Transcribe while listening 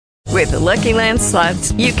With the Lucky Land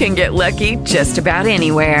Slots, you can get lucky just about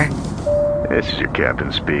anywhere. This is your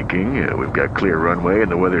captain speaking. We've got clear runway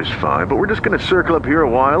and the weather's fine, but we're just going to circle up here a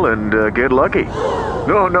while and get lucky.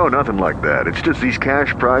 No, nothing like that. It's just these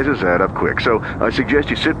cash prizes add up quick. So I suggest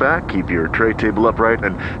you sit back, keep your tray table upright,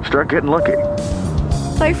 and start getting lucky.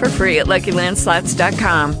 Play for free at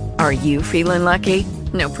LuckyLandSlots.com. Are you feeling lucky?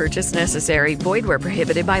 No purchase necessary. Void where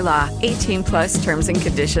prohibited by law. 18 plus terms and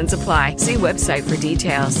conditions apply. See website for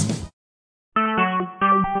details.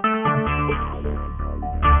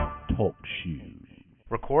 Talk shoes.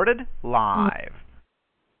 Recorded live.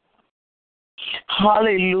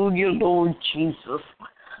 Hallelujah, Lord Jesus.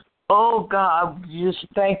 Oh, God, we just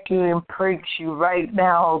thank you and praise you right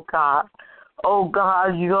now, oh, God. Oh,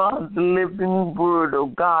 God, you are the living word, oh,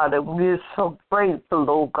 God, and we're so grateful,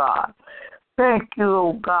 oh, God. Thank you,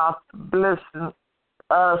 oh, God, for blessing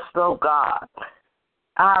us, oh, God.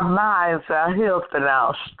 Our minds, our health, and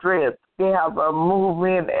our strength. We have a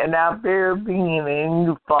movement and our very being in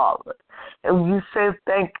you, Father. And we say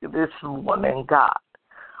thank you this morning, God.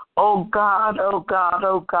 Oh, God, oh, God,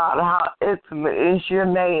 oh, God, how excellent is your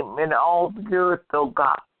name in all the earth, oh,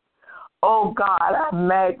 God. Oh, God, I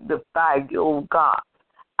magnify you, oh, God.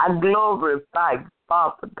 I glorify you,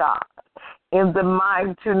 Father God, in the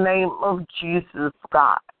mighty name of Jesus,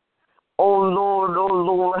 God. Oh,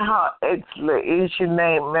 Lord, how excellent is your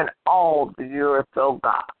name in all the earth, oh,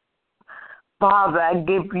 God. Father, I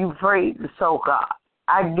give you praise, oh, God.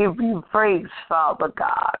 I give you praise, Father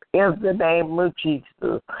God, in the name of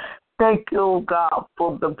Jesus. Thank you, oh God,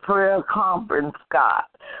 for the prayer conference, God.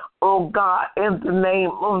 Oh God, in the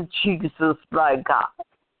name of Jesus, my God.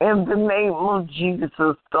 In the name of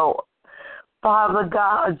Jesus, Lord. Father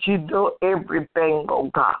God, you do everything, oh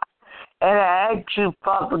God. And I ask you,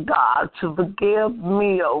 Father God, to forgive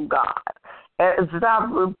me, oh God, as I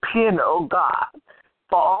repent, oh God,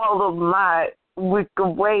 for all of my wicked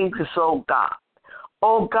ways, oh God.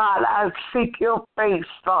 Oh, God, I seek your face,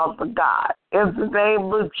 Father God. In the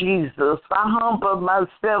name of Jesus, I humble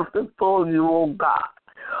myself before you, oh, God.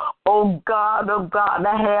 Oh, God,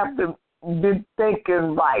 I haven't been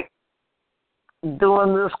thinking right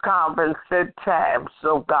during this conference at times,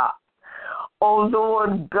 oh, God. Oh,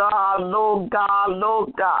 Lord God,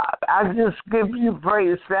 I just give you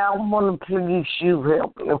praise. I want to please you,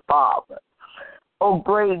 Heavenly Father. Oh,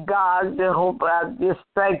 great God, Jehovah, I just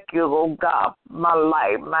thank you, oh God, for my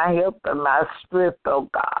life, my health, and my strength, oh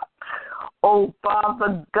God. Oh,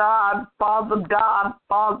 Father God,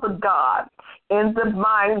 in the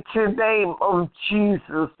mighty name of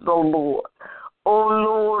Jesus, oh Lord. Oh,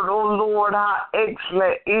 Lord, how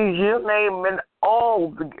excellent is your name in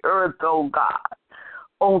all the earth, oh God.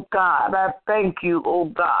 Oh, God, I thank you, oh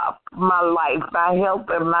God, for my life, my health,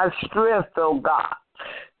 and my strength, oh God.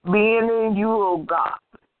 Being in you, oh God.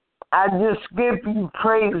 I just give you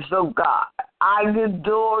praise, oh God. I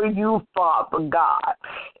adore you, Father God.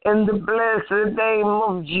 In the blessed name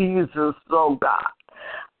of Jesus, oh God.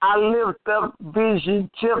 I lift up Vision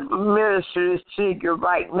Temple Ministries to you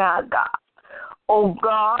right now, God. Oh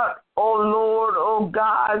God, oh Lord, oh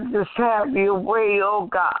God, just have your way, oh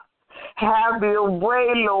God. Have your way,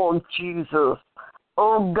 Lord Jesus.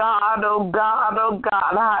 Oh God,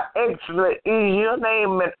 how excellent is your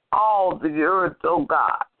name in all the earth, oh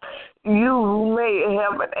God. You who made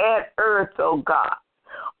heaven and earth, oh God.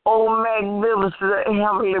 Oh magnificent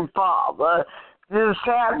Heavenly Father, just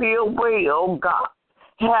have your way, oh God.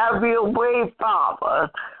 Have your way, Father.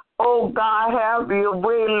 Oh God, have your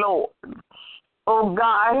way, Lord. Oh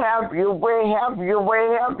God, have your way,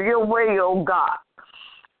 oh God.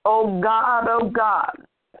 Oh God.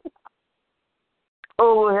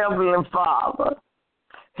 Oh, Heavenly Father.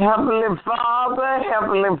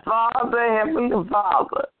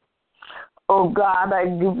 Oh, God, I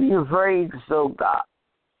give you praise, oh, God.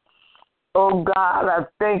 Oh, God, I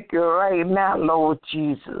thank you right now, Lord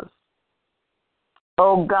Jesus.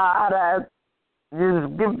 Oh, God, I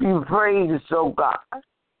just give you praise, oh, God.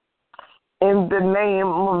 In the name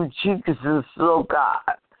of Jesus, oh,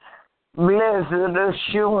 God. Blessed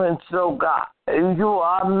assurance, oh God, you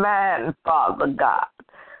are mine, Father God.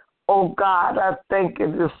 Oh God, I thank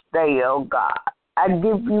you this day, oh God. I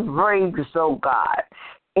give you praise, oh God.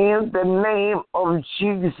 In the name of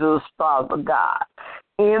Jesus, Father God.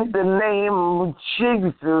 In the name of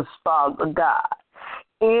Jesus, Father God.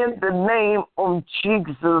 In the name of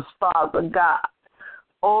Jesus, Father God.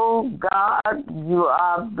 Oh God, you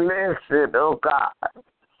are blessed, oh God.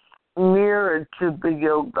 Nearer to thee,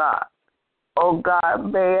 oh God. Oh,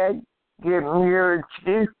 God, may I get nearer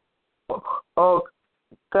to you. Oh,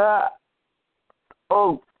 God.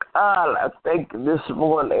 Oh, God, I thank you this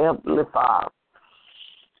morning, Heavenly Father.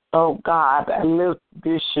 Oh, God, I lift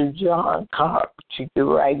Bishop John Carter to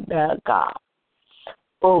you right now, God.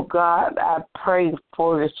 Oh, God, I pray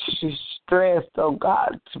for his strength, oh,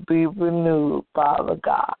 God, to be renewed, Father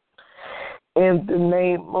God. In the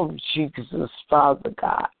name of Jesus, Father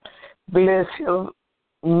God. Bless him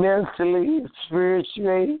mentally,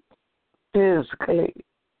 spiritually, physically,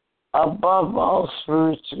 above all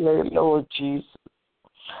spiritually, Lord Jesus.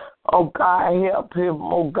 Oh, God, help him,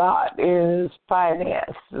 oh, God, in his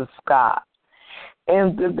finances, God.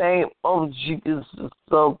 In the name of Jesus,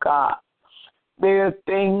 oh, God. There are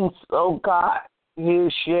things, oh, God, you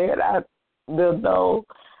shared. I don't know.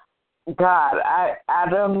 God, I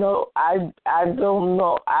don't know. I don't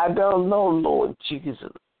know, Lord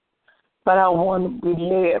Jesus. But I want to be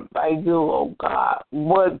led by you, oh, God,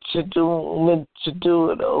 what to do, when to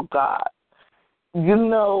do it, oh, God. You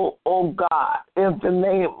know, oh, God, in the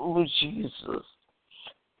name of Jesus,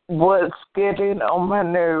 what's getting on my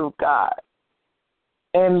nerve, God.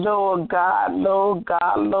 And Lord God,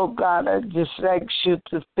 I just ask you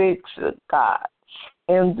to fix it, God.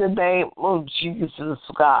 In the name of Jesus,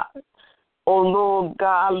 God. Oh, Lord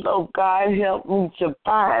God, help me to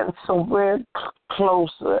find somewhere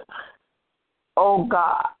closer. Oh,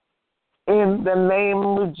 God, in the name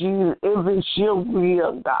of Jesus, if it's your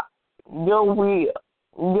will, God, your will,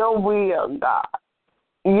 God,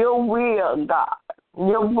 your will, God,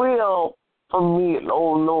 your will for me,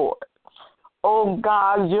 oh, Lord. Oh,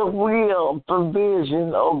 God, your will for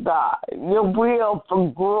vision, oh, God. Your will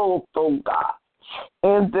for growth, oh, God.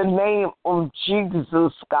 In the name of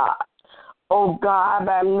Jesus, God. Oh, God,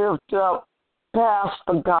 I lift up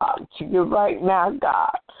Pastor God to you right now,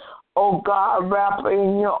 God. Oh, God, wrap her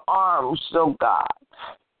in your arms, oh, God.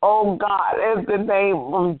 Oh, God, in the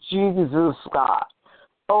name of Jesus, God.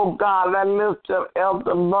 Oh, God, I lift up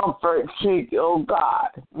Elder Mumford to you, oh, God.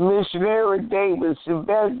 Missionary Davis,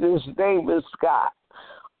 Evangelist Davis, God.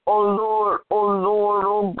 Oh, Lord,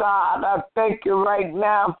 oh, God, I thank you right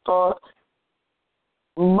now for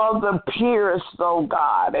Mother Pierce, oh,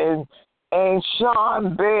 God, and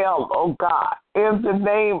Sean Bell, oh, God, in the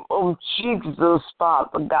name of Jesus,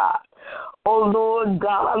 Father God. Oh, Lord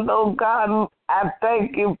God, I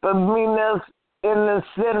thank you for meeting us in the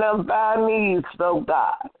center of our needs, oh,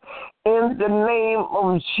 God, in the name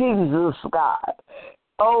of Jesus, God.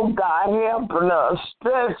 Oh, God, helping us,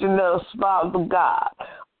 stretching us, Father God.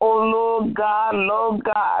 Oh, Lord God, oh,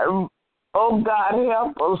 God,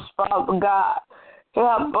 help us, Father God.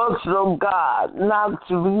 Help us, oh God, not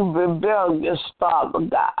to be rebellious, Father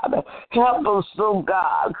God. Help us, oh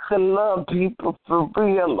God, to love people for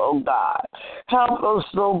real, oh God. Help us,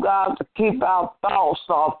 oh God, to keep our thoughts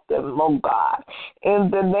off them, oh God. In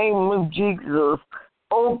the name of Jesus,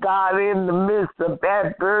 oh God, in the midst of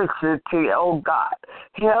adversity, oh God.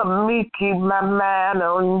 Help me keep my mind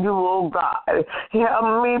on you, oh God.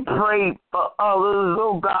 Help me pray for others,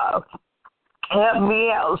 oh God. Help me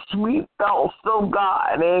out, sweet thoughts, oh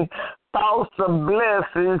God, and thoughts of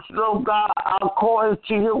blessings, oh God, according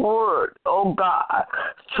to your word, oh God,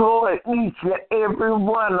 toward each and every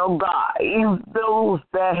one, oh God, even those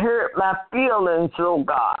that hurt my feelings, oh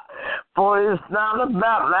God. For it's not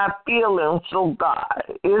about my feelings, oh God.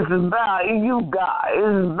 It's about you, God.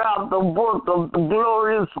 It's about the work of the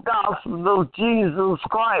glorious gospel of Jesus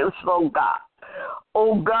Christ, oh God.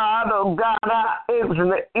 Oh God, how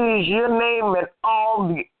excellent is your name in all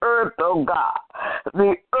the earth, oh God.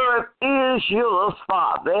 The earth is yours,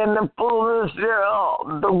 Father, and the fullness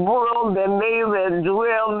thereof, the world and they that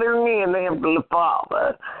dwell therein, Heavenly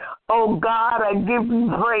Father. Oh God, I give you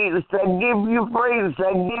praise, I give you praise,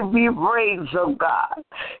 I give you praise, oh God.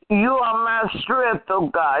 You are my strength, oh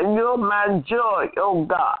God. You're my joy, oh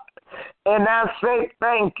God. And I say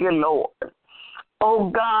thank you, Lord.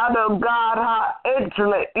 Oh God, how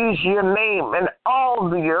excellent is your name in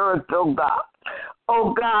all the earth, oh God.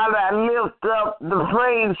 Oh God, I lift up the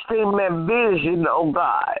praise team and vision, oh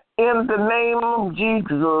God, in the name of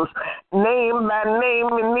Jesus, name by name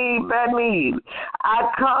and need by need.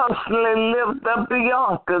 I constantly lift up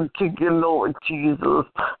Bianca to you, Lord Jesus.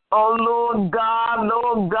 Oh Lord God,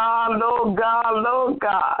 Lord God, Lord God, Lord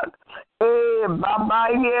God. Eh, Baba,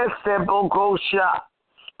 yes, Bokosha.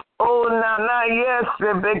 Oh, Nana, yes,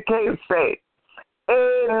 Bekese.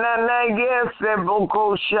 Eh, Nana, yes,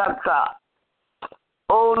 Bokoshata.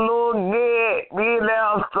 Oh, Lord, yeah, be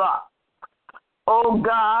there, oh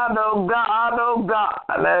God, oh God, oh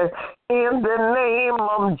God, in the name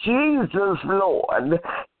of Jesus, Lord,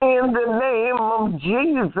 in the name of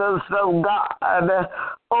Jesus, oh God,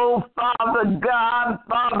 oh Father God,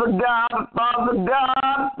 Father God, Father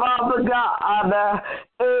God, Father God,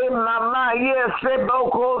 Mama, yes,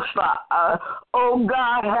 oh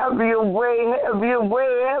God, have your way, have your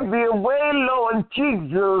way, have your way, Lord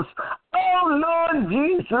Jesus. Oh, Lord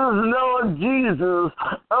Jesus, Lord Jesus.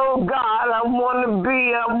 Oh, God, I want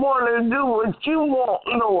to do what you want,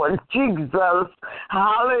 Lord Jesus.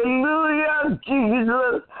 Hallelujah,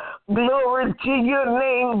 Jesus. Glory to your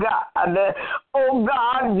name, God. Oh,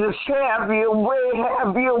 God, just have your way,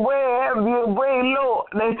 have your way, have your way,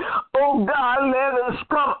 Lord. Oh, God, let us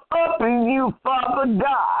come up in you, Father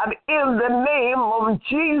God, in the name of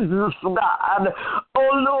Jesus, God.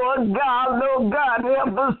 Oh, Lord God,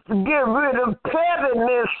 help us to get rid of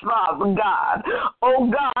pettiness, Father God. Oh,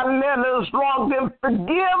 God, let us walk in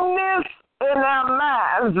forgiveness in our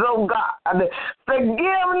minds, oh God.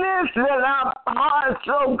 Forgiveness in our hearts,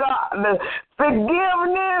 oh God.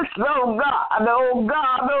 Forgiveness, oh God. Oh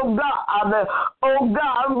God, oh God. Oh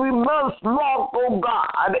God, we must walk, oh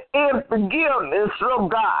God, in forgiveness, oh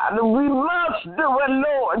God. We must do it,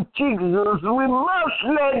 Lord Jesus. We must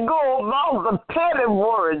let go of all the petty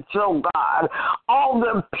words, oh God. All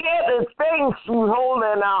the petty things we hold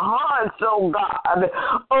in our hearts, oh God.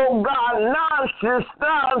 Oh God,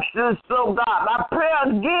 nonsense, oh God. I pray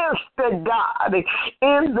against it, God,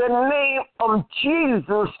 in the name of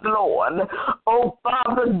Jesus, Lord. Oh,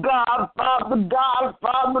 Father God,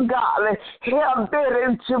 help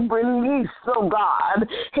Betty to release, oh God.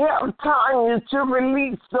 Help Tanya to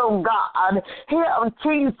release, oh God. Help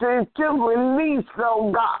Teresa to release,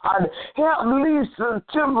 oh God. Help Lisa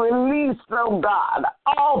to release, oh God.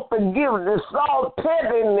 All forgiveness, all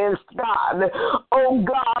pettiness, God. Oh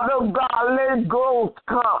God, let growth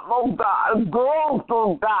come, oh God. Growth,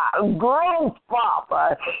 oh God. Growth,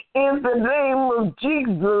 Father. In the name of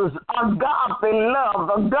Jesus, agape love,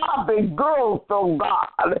 agape growth, oh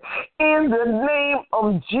God. In the name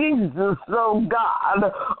of Jesus, oh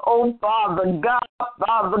God. Oh Father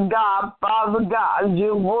God,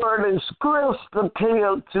 your word is crystal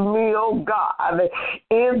clear to me, oh God.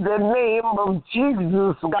 In the name of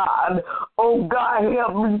Jesus, God. Oh God,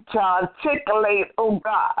 help me to articulate, oh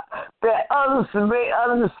God, that others may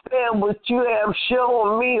understand what you have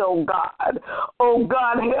shown me, oh God. Oh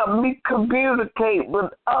God, help me communicate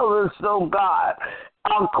with others, oh God,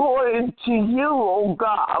 according to you, oh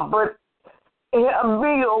God. But help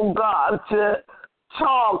me, oh God, to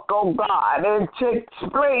talk, oh God, and to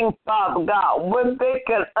explain, Father God, what they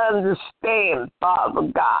can understand, Father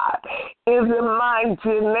God. In the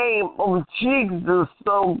mighty name of Jesus,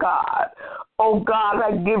 oh God. Oh God,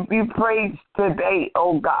 I give you praise today,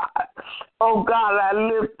 oh God. Oh God, I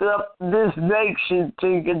lift up this nation to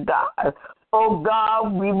you, God. Oh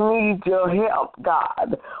God, we need your help,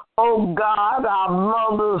 God. Oh God, our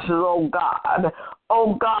mothers, oh God.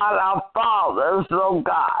 Oh God, our fathers, oh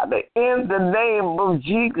God. In the name of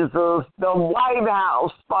Jesus, the White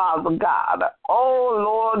House, Father God.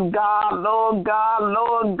 Oh Lord God, Lord God,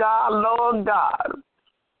 Lord God, Lord God.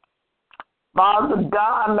 Father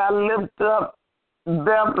God, I lift up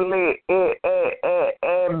Beverly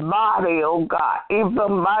and Marty, oh God, even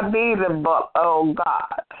my needed, oh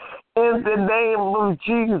God. In the name of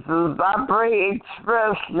Jesus, I pray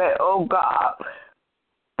expressly, oh God,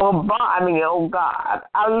 for Bonnie, oh God.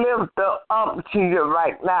 I lift her up to you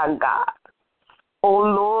right now, God. Oh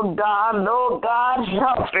Lord God,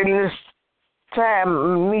 help in this time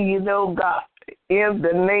of need, oh God. In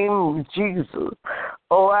the name of Jesus.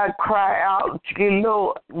 Oh, I cry out to you,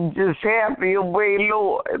 Lord. Just have your way,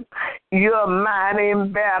 Lord. You're mighty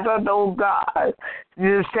and battered, oh God.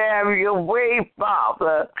 Just have your way,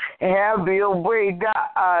 Father. Have your way,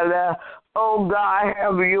 God. Oh God,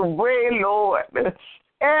 have your way, Lord.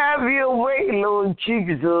 Have your way, Lord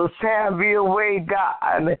Jesus. Have your way,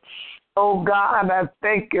 God. Oh God, I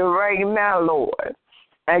thank you right now, Lord.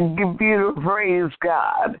 I give you the praise,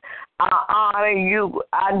 God. I honor you.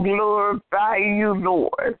 I glorify you,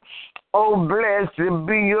 Lord. Oh, blessed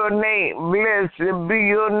be your name. Blessed be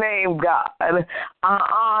your name, God. I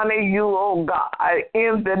honor you, oh God,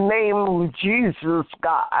 in the name of Jesus,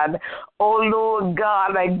 God. Oh, Lord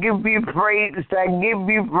God, I give you praise. I give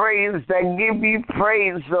you praise. I give you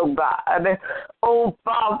praise, oh God. Oh,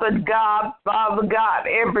 Father God,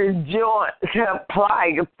 every joint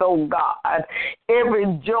supplieth, oh God. Every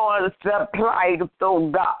joint supplieth, oh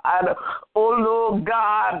God. Oh, Lord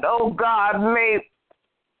God, may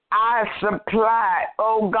I supply,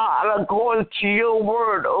 oh God, according to your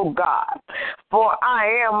word, oh God. For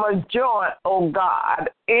I am a joint, oh God,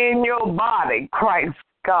 in your body, Christ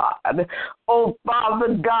God. Oh,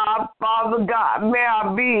 Father God, may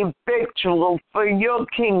I be effectual for your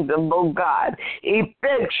kingdom, oh God.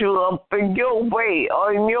 Effectual for your way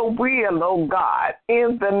or in your will, oh God.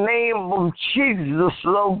 In the name of Jesus,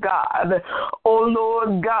 oh God. Oh,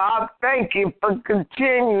 Lord God, thank you for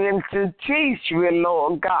continuing to teach me,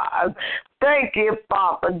 Lord God. Thank you,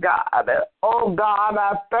 Father God. Oh, God,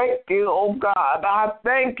 I thank you. Oh, God, I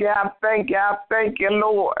thank you. I thank you. I thank you,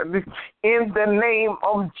 Lord. In the name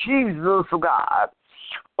of Jesus, God.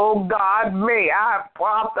 Oh, God, may I,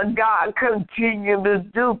 Father God, continue to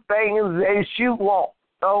do things as you want.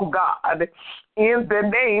 Oh, God, in the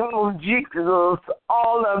name of Jesus,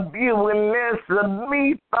 all of you and less of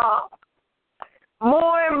me, Father.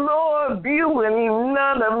 More and more of you and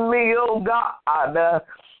none of me, oh, God.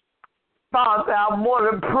 Father, I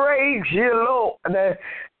want to praise you, Lord.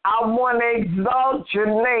 I want to exalt your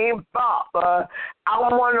name, Father. I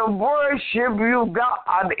want to worship you,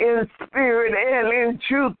 God, in spirit and in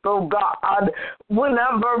truth, oh God. When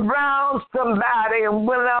I'm around somebody and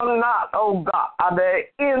when I'm not, oh God,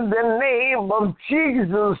 in the name of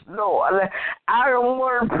Jesus, Lord, I don't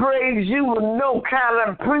want to praise you with no kind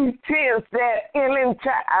of pretense at any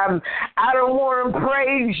time. I don't want to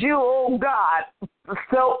praise you, oh God,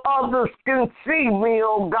 so others can see me,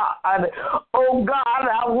 oh God. Oh God,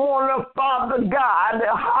 I want to, Father God,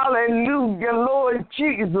 hallelujah, Lord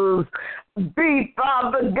Jesus, be,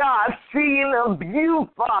 Father God, seen of you,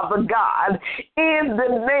 Father God, in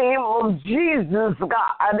the name of Jesus,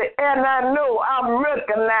 God. And I know I'm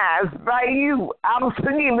recognized by you. I'm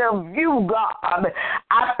seen of you, God.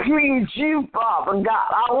 I please you, Father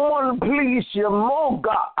God. I want to please you more,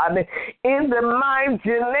 God, in the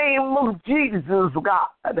mighty name of Jesus,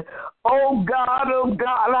 God. Oh, God,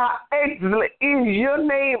 how excellent is your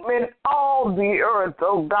name in all the earth,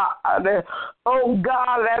 oh, God. Oh,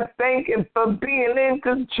 God, I thank you for being in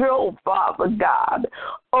control, Father God.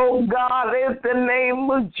 Oh, God, in the name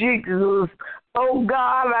of Jesus. Oh,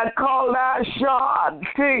 God, I call out Sean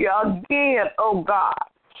to you again, oh, God.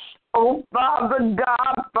 Oh, Father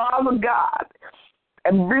God.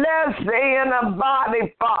 And bless the inner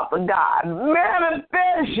body, Father God.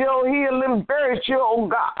 Manifest your healing virtue, oh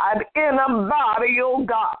God, in a body, oh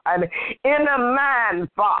God, in a mind,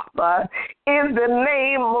 Father, in the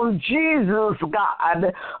name of Jesus,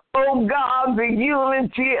 God. Oh God, the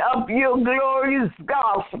unity of your glorious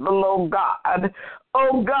gospel, oh God.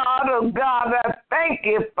 Oh God, I thank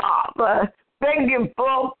you, Father. Thank you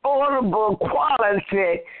for affordable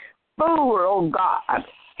quality food, oh God.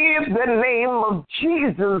 In the name of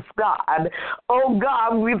Jesus, God. Oh,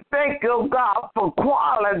 God, we thank you, God, for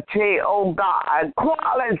quality, oh, God.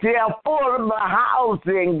 Quality, affordable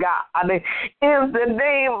housing, God. In the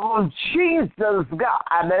name of Jesus,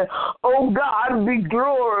 God. Oh, God, be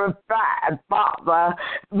glorified, Father.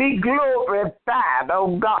 Be glorified,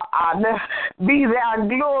 oh, God. Be thou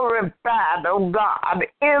glorified, oh, God.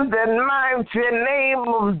 In the mighty name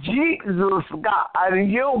of Jesus, God.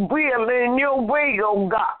 Your will and your way, oh,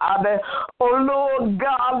 God. Oh, Lord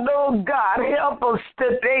God, help us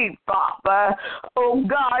today, Father. Oh,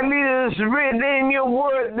 God, it is written in your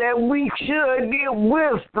word that we should get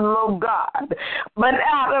wisdom, oh, God. But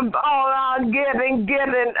out of all our getting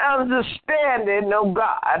an understanding, oh,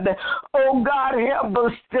 God. Oh, God, help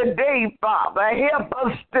us today, Father. Help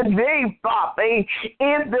us today, Father,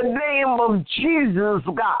 in the name of Jesus,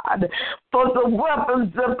 God. For the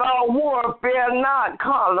weapons of our warfare are not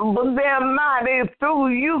carnal, but they're mighty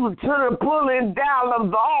through you to the pulling down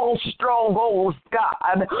of all strongholds,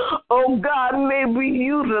 God. Oh, God, may we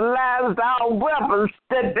utilize our weapons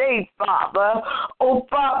today, Father. Oh,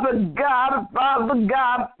 Father God.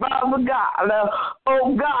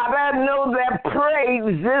 Oh, God, I know that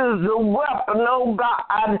praise is a weapon, oh,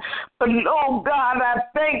 God. But, oh, God, I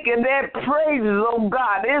thank you that praise, oh,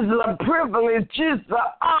 God, is a privilege, is an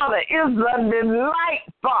honor, is a delight,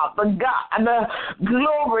 Father God.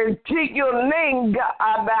 Glory to your name,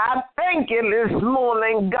 God. I thank you this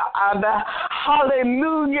morning, God.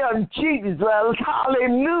 Hallelujah, Jesus.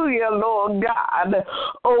 Hallelujah, Lord God.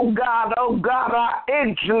 Oh, God, how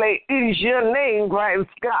excellent is your name, Christ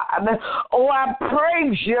God. Oh, I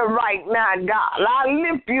praise you right now, God. I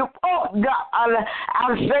lift you up, God.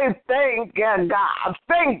 I say thank you, God.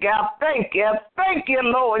 Thank you,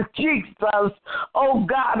 Lord Jesus. Oh,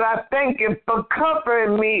 God, I thank you for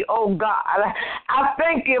covering me, oh, God. I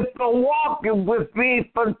thank you for walking with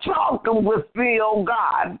me, for talking with me, oh,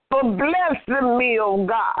 God, for blessing me, oh,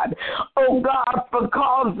 God. Oh, God, for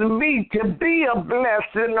calling cause me to be a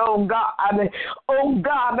blessing, oh God. Oh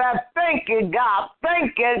God, I thank you, God.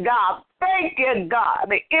 Thank you, God. Thank you,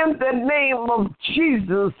 God, in the name of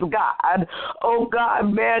Jesus, God. Oh,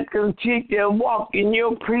 God, man, continue to walk in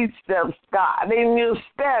your precepts, God, in your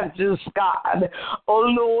statutes, God. Oh,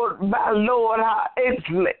 Lord, my Lord, how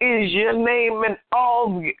excellent is your name in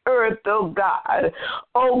all the earth, oh, God.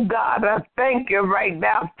 Oh, God, I thank you right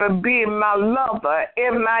now for being my lover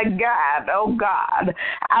and my guide, oh, God.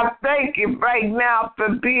 I thank you right now for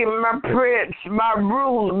being my prince, my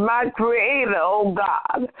ruler, my creator, oh,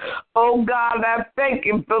 God. Oh, God, I thank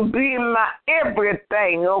you for being my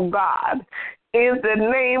everything, oh, God, in the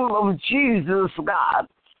name of Jesus, God.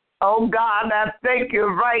 Oh, God, I thank you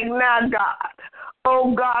right now, God.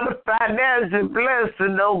 Oh, God, a financial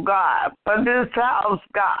blessing, oh, God, for this house,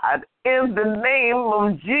 God, in the name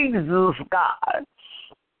of Jesus, God.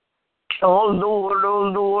 Oh, Lord,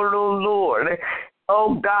 oh, Lord, oh, Lord.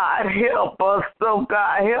 Oh, God, help us, oh,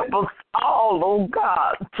 God, help us all, oh,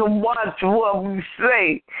 God, to watch what we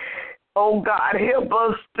say. Oh, God, help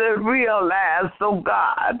us to realize, oh,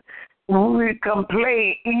 God, when we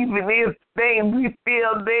complain, even if things we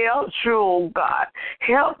feel they are true, oh, God.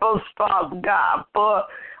 Help us, Father God, for,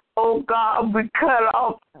 oh, God, we cut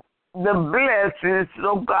off the blessings,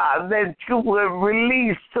 oh, God, that you will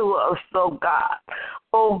release to us, oh, God.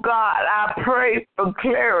 Oh, God, I pray for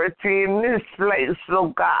clarity in this place,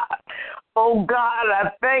 oh, God. Oh, God, I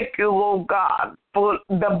thank you, oh, God, for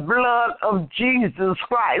the blood of Jesus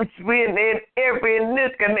Christ being in every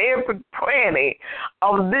nook and every cranny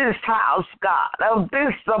of this house, God, of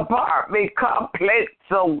this apartment complex,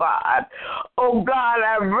 oh, God. Oh, God,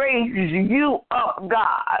 I raise you up,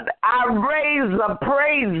 God. I raise a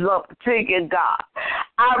praise up to you, God.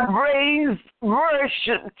 I raise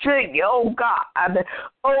worship to you, oh, God.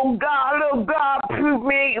 Oh, God,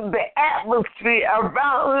 permeate the atmosphere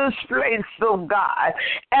around this place, oh, God,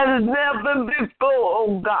 as never before,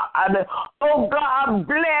 oh, God. Oh, God,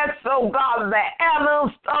 bless, oh, God, the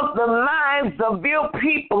annals of the minds of your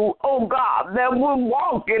people, oh, God, that will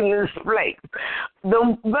walk in this place.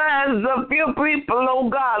 The minds of your people, oh,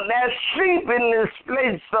 God, that sleep in this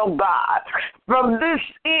place, oh, God, from this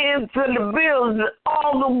end to the building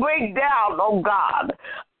all the way down, oh, God.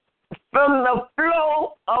 From the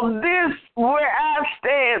flow of this where I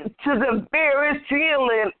stand to the very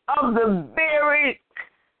ceiling of the very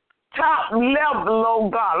top level, oh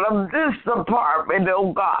God, of this apartment,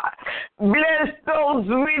 oh God. Bless those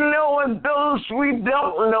we know and those we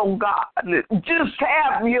don't know, God. Just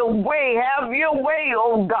have your way,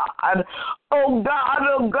 oh God. Oh God,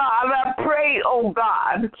 I pray, oh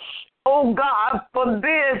God, for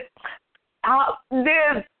this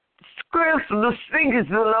Christmas season,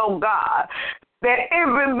 oh God, that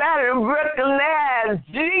everybody recognize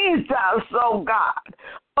Jesus, oh God.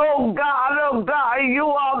 Oh God, you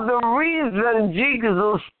are the reason,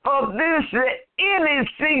 Jesus, for this any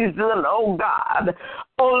season, oh God.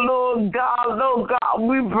 Oh God,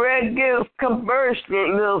 we pray against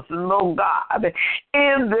commercialism, oh God,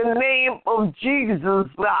 in the name of Jesus,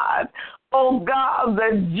 God. Oh, God,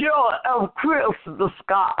 the joy of Christmas,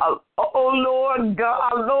 God. Oh, Lord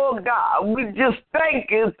God, we just thank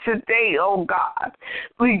you today, oh, God.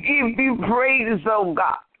 We give you praise, oh,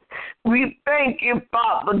 God. We thank you,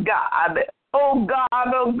 Father God. Oh, God,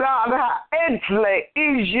 how excellent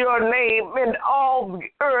is your name in all the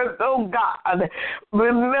earth, oh, God.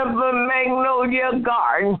 Remember Magnolia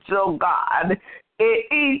Gardens, oh, God. In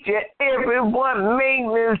each and every one,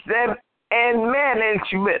 maintenance and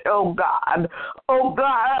management, oh God. Oh God,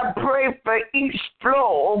 I pray for each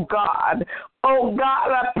floor, oh God. Oh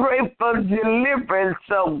God, I pray for deliverance,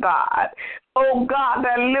 oh God. Oh God,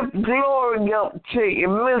 I lift glory up to you,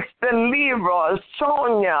 Mr. Leroy,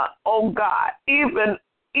 Sonia, oh God, even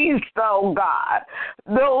East, oh God.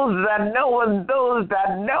 Those that know and those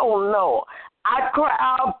that don't know. I cry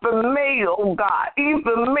out for May, oh God,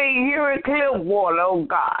 even May here in Clearwater, oh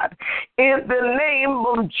God. In the name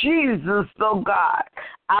of Jesus, oh God.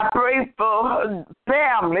 I pray for her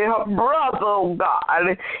family, her brother, oh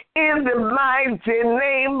God. In the mighty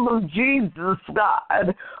name of Jesus,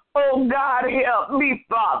 God. Oh God, help me,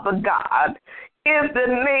 Father God. In the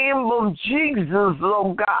name of Jesus,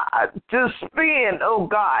 oh God, to spin, oh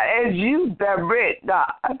God, as you direct,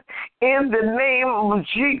 God. In the name of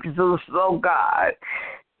Jesus, oh God.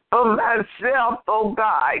 For myself, oh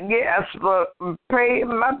God, yes, for paying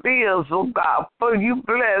my bills, oh God, for you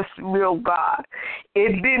blessed me, oh God.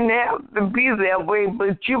 It didn't have to be that way,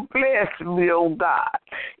 but you blessed me, oh God.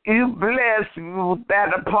 You blessed me with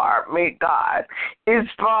that apartment, God. It's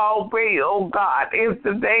far away, oh God, in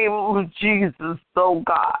the name of Jesus, oh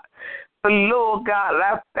God. But Lord God,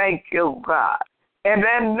 I thank you, God. And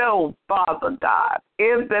I know, Father God,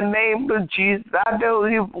 in the name of Jesus, I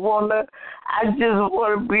just want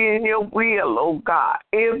to be in your will, oh God.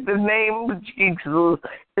 In the name of Jesus,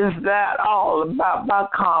 it's not all about my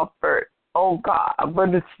comfort, oh God,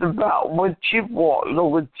 but it's about what you want,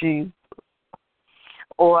 Lord Jesus.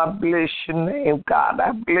 Oh, I bless your name, God.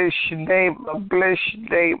 I bless your name. I bless your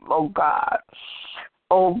name, oh God.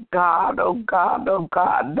 Oh God, oh God, oh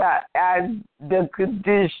God, the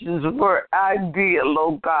conditions were ideal,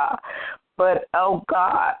 oh God. But, oh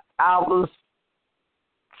God, I was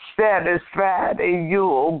satisfied in you,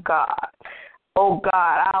 oh God. Oh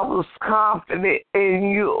God, I was confident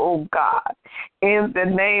in you, oh God. In the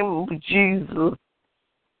name of Jesus,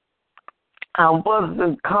 I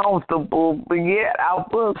wasn't comfortable, but yet I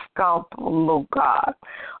was comfortable, oh God.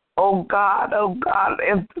 Oh God, in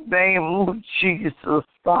the name of Jesus,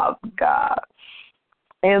 Father God.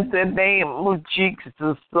 In the name of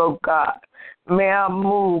Jesus, oh God. May I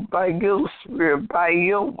move by your spirit, by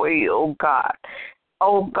your way, oh God.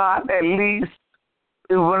 Oh God, at least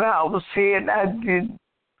when I was here,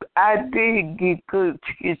 I did get good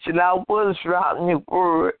teaching. I was writing your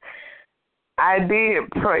word. I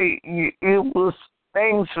did pray. It was,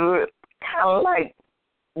 things were kind of like,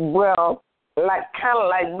 well, kind of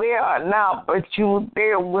like they are now, but you were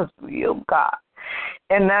there with me, oh God.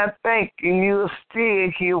 And I thank you, you're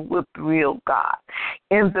still here with me, oh God.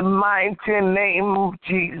 In the mighty name of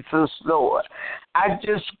Jesus, Lord. I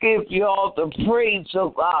just give you all the praise, oh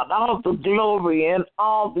God, all the glory and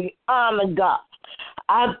all the honor, God.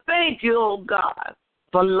 I thank you, oh God,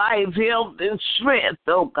 for life, health, and strength,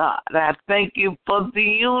 oh God. I thank you for the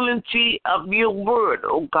unity of your word,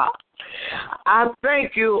 oh God. I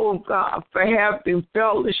thank you, oh God, for having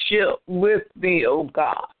fellowship with me, oh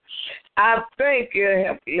God. I thank you,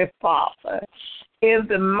 Heavenly Father, in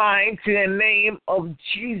the mighty name of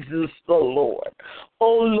Jesus, oh Lord.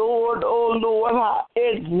 Oh Lord, how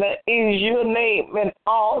excellent is your name in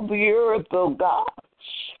all the earth, oh God.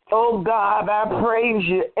 Oh God, I praise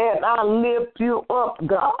you and I lift you up,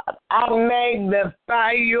 God. I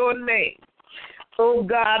magnify your name. Oh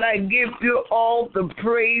God, I give you all the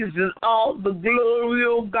praise and all the glory,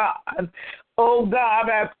 oh God. Oh God,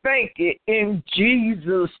 I thank you in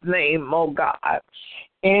Jesus' name, oh God.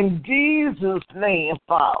 In Jesus' name,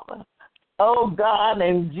 Father. Oh God,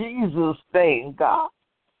 in Jesus' name, God.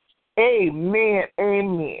 Amen,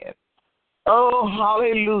 amen. Oh,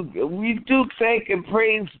 hallelujah. We do thank and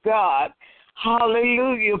praise God.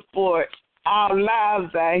 Hallelujah for our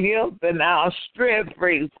lives, our health, and our strength,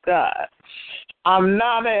 praise God. I'm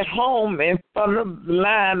not at home in front of the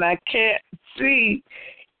line. I can't see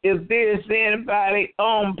if there's anybody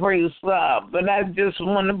on, praise God. But I just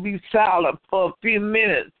want to be silent for a few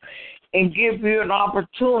minutes and give you an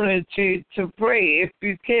opportunity to pray if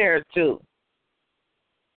you care to.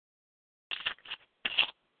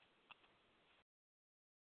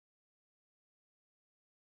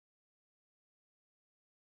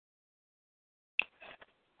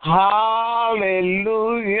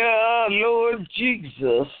 Hallelujah, Lord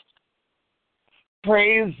Jesus.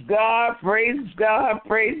 Praise God, praise God,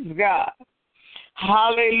 praise God.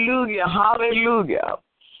 Hallelujah, hallelujah.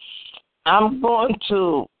 I'm going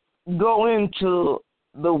to go into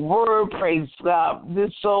the word, praise God.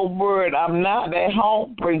 This old word, I'm not at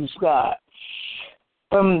home, praise God.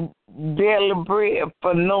 From Daily Bread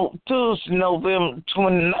for Tuesday, November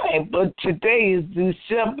 29th, but today is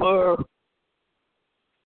December,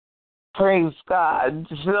 praise God,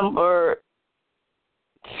 December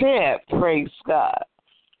 10th, praise God.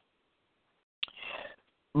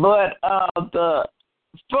 But the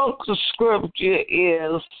focus scripture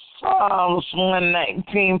is Psalms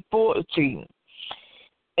 119:14.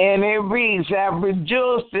 And it reads, I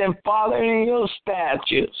rejoice in following your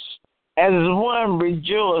statutes, as one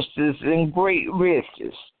rejoices in great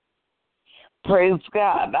riches. Praise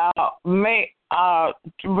God. Our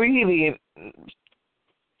reading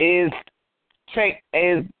is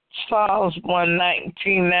Psalms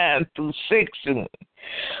 119:9-16.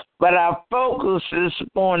 But our focus this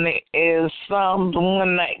morning is Psalms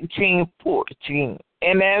 119:14.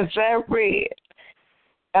 And as I read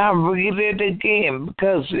it again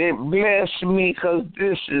because it blessed me, because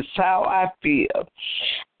this is how I feel.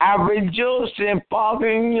 I rejoice in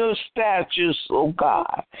following your statutes, O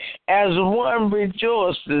God, as one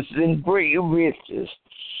rejoices in great riches.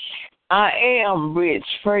 I am rich,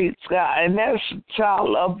 praise God. And that's the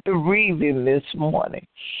title of the reading this morning.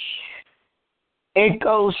 It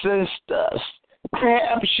goes as thus.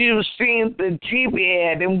 Perhaps you've seen the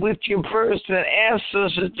TV ad in which your person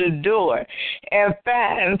answers at the door and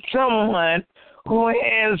finds someone who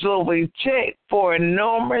hands over a check for an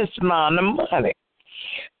enormous amount of money.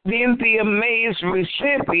 Then the amazed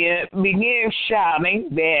recipient begins shouting,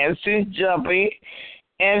 dancing, jumping,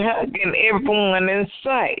 and hugging everyone in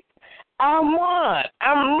sight. I won.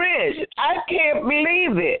 I'm rich. I can't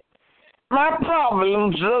believe it. My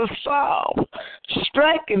problems are solved.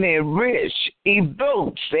 Striking it rich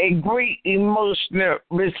evokes a great emotional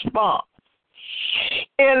response.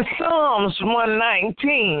 In Psalms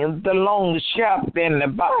 119, the longest chapter in the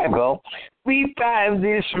Bible, we find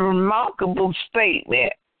this remarkable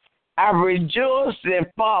statement. I rejoice in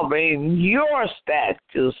following your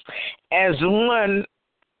statutes as one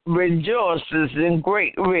rejoices in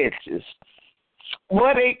great riches.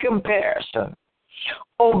 What a comparison.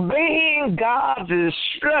 Obeying God's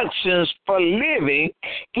instructions for living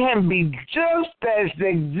can be just as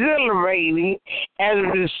exhilarating as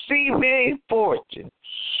receiving a fortune.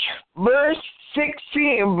 Verse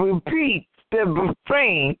 16 repeats the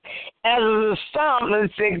refrain as the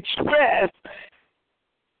psalmist expressed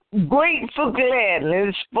grateful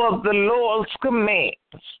gladness for the Lord's commands.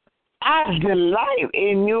 I delight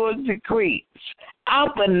in your decrees. I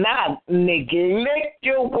will not neglect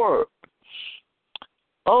your word.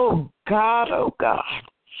 Oh, God, oh, God.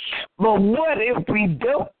 But what if we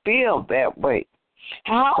don't feel that way?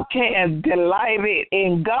 How can delighting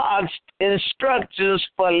in God's instructions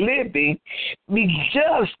for living be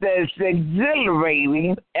just as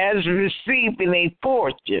exhilarating as receiving a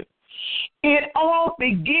fortune? It all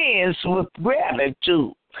begins with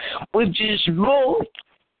gratitude, which is both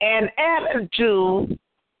an attitude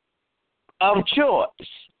of choice,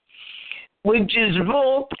 which is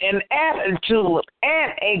both an attitude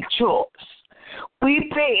and a choice. We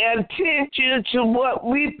pay attention to what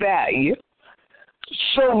we value,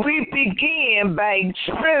 so we begin by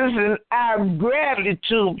expressing our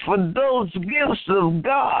gratitude for those gifts of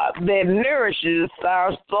God that nourishes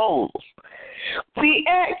our souls. We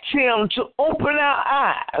ask Him to open our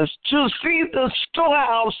eyes to see the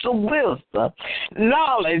storehouse of wisdom,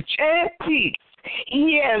 knowledge, and peace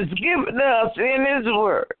He has given us in His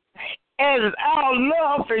Word. As our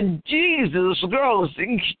love for Jesus grows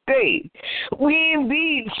each day, we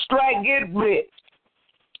indeed strike it rich.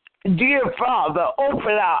 Dear Father,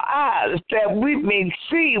 open our eyes that we may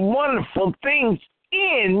see wonderful things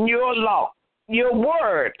in your law, your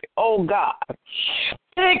word, oh God.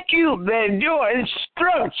 Thank you that your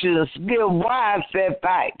instructions give wise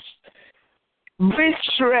advice.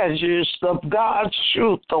 Rich treasures of God's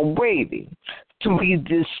truth are waiting to be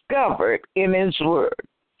discovered in His word.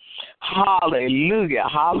 Hallelujah,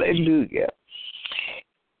 hallelujah.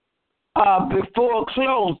 Before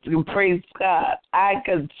closing, praise God, I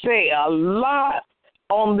could say a lot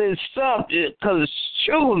on this subject because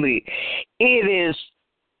truly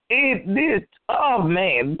oh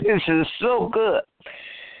man, this is so good.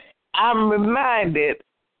 I'm reminded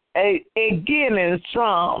again in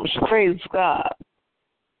Psalms, praise God,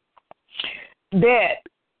 that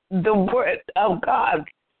the word of God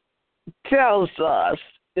tells us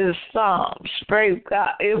in Psalms, praise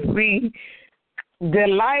God, if we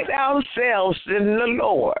delight ourselves in the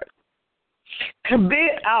Lord,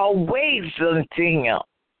 commit our ways unto Him,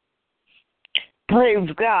 praise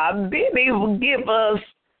God, then He will give us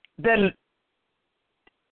the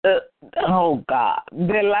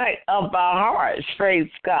delight of our hearts,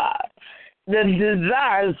 praise God. The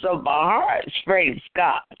desires of our hearts, praise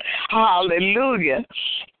God. Hallelujah.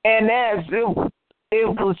 And as it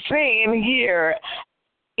was saying here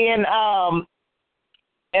in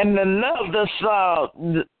another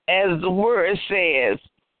song, as the word says,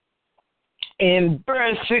 in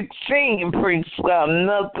verse 16, praise God,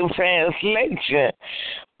 another translation,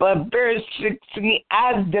 but verse 16,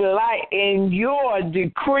 I delight in your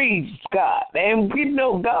decrees, God. And we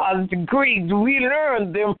know God's decrees. We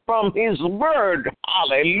learn them from His word.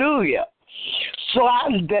 Hallelujah. So I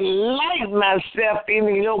delight myself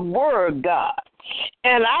in your word, God.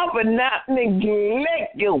 And I would not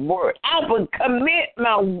neglect your word. I would commit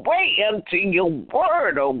my way unto your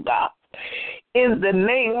word, oh God, in the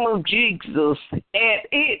name of Jesus. And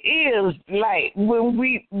it is like when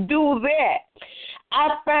we do that,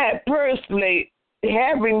 I find personally,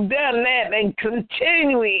 having done that and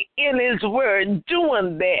continuing in His word,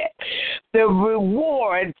 doing that, the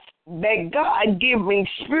reward that God gives me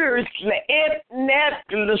spiritually and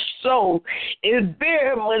naturally so is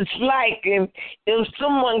very much like if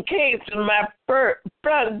someone came to my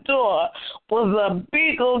front door with a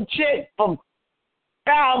big old check for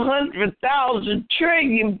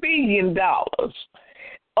 $500,000 billion.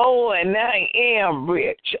 Oh, and I am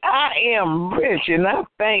rich. I am rich, and I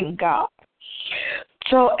thank God.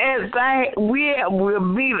 So we'll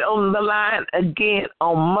meet on the line again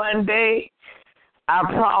on Monday. I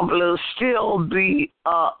probably still be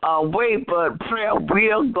away, but prayer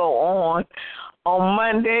will go on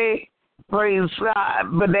Monday. Praise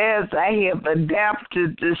God. But as I have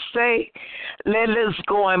adapted to say, let us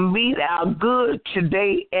go and meet our good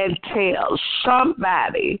today and tell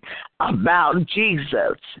somebody about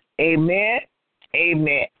Jesus. Amen.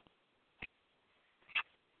 Amen.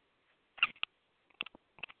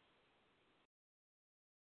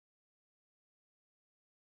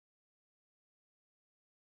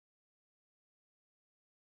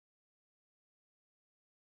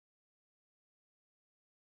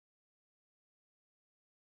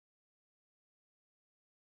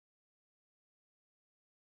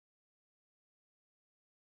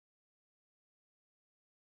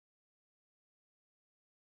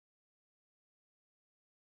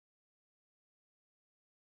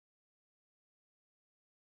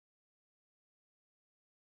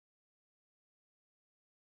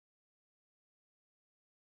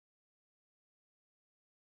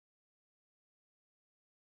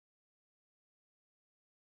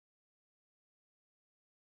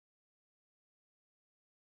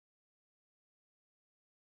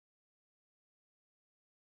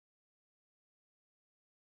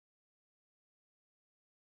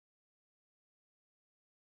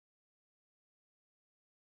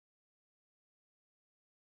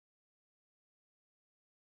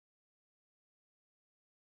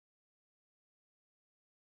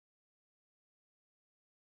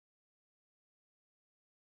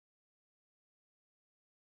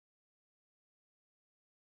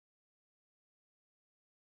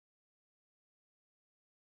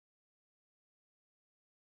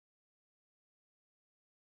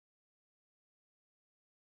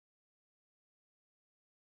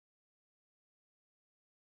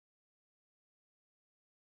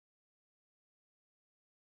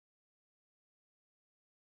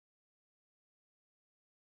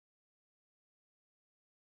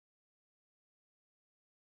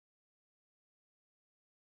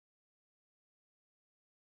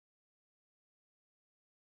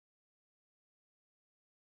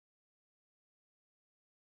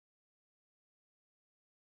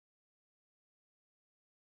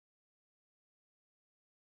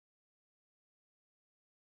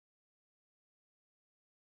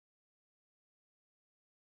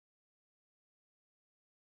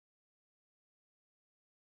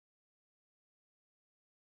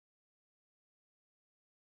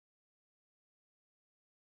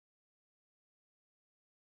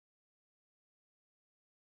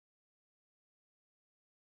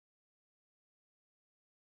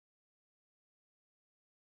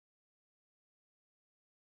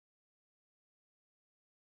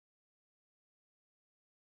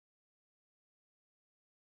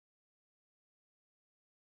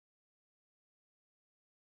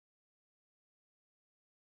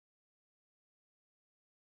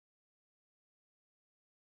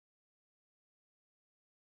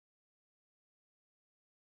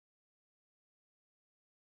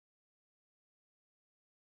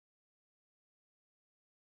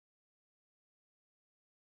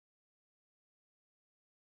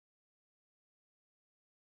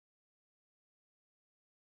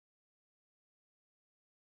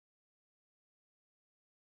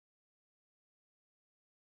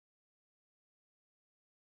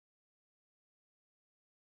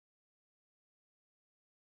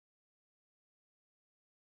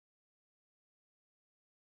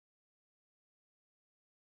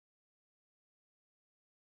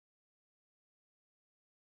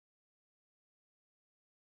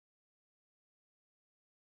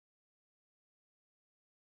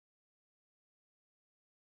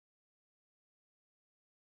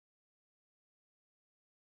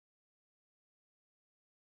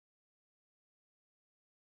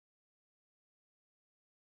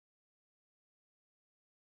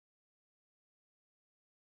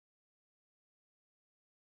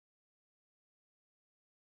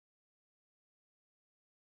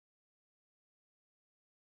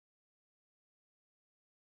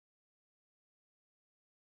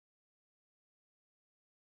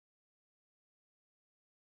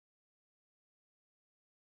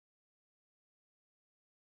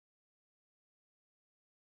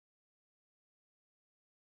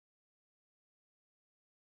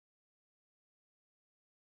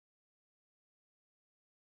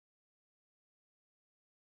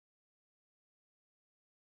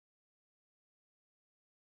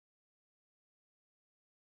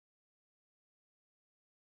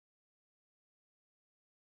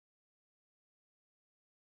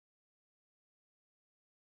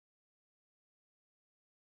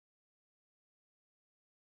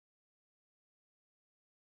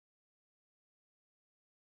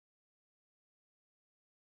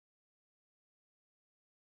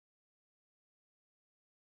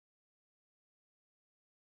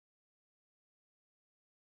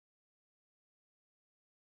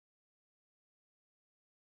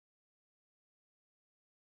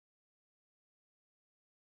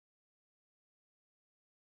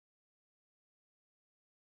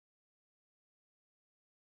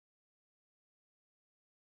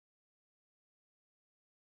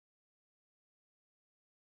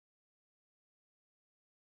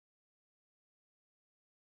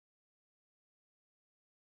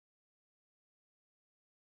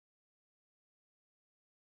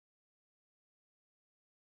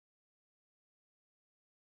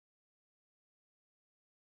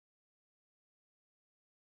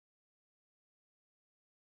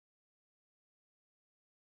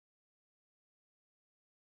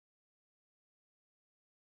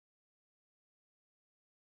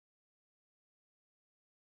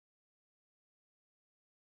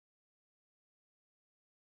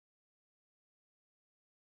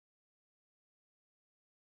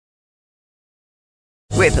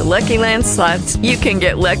 With the Lucky Land Slots, you can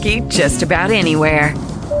get lucky just about anywhere.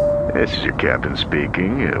 This is your captain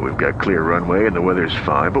speaking. We've got clear runway and the weather's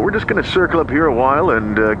fine, but we're just going to circle up here a while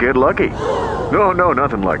and get lucky. No,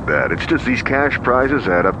 nothing like that. It's just these cash prizes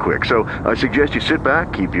add up quick. So I suggest you sit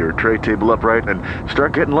back, keep your tray table upright, and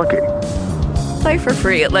start getting lucky. Play for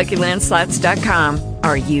free at LuckyLandSlots.com.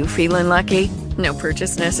 Are you feeling lucky? No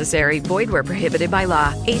purchase necessary. Void where prohibited by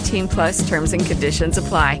law. 18+ terms and conditions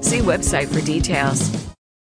apply. See website for details.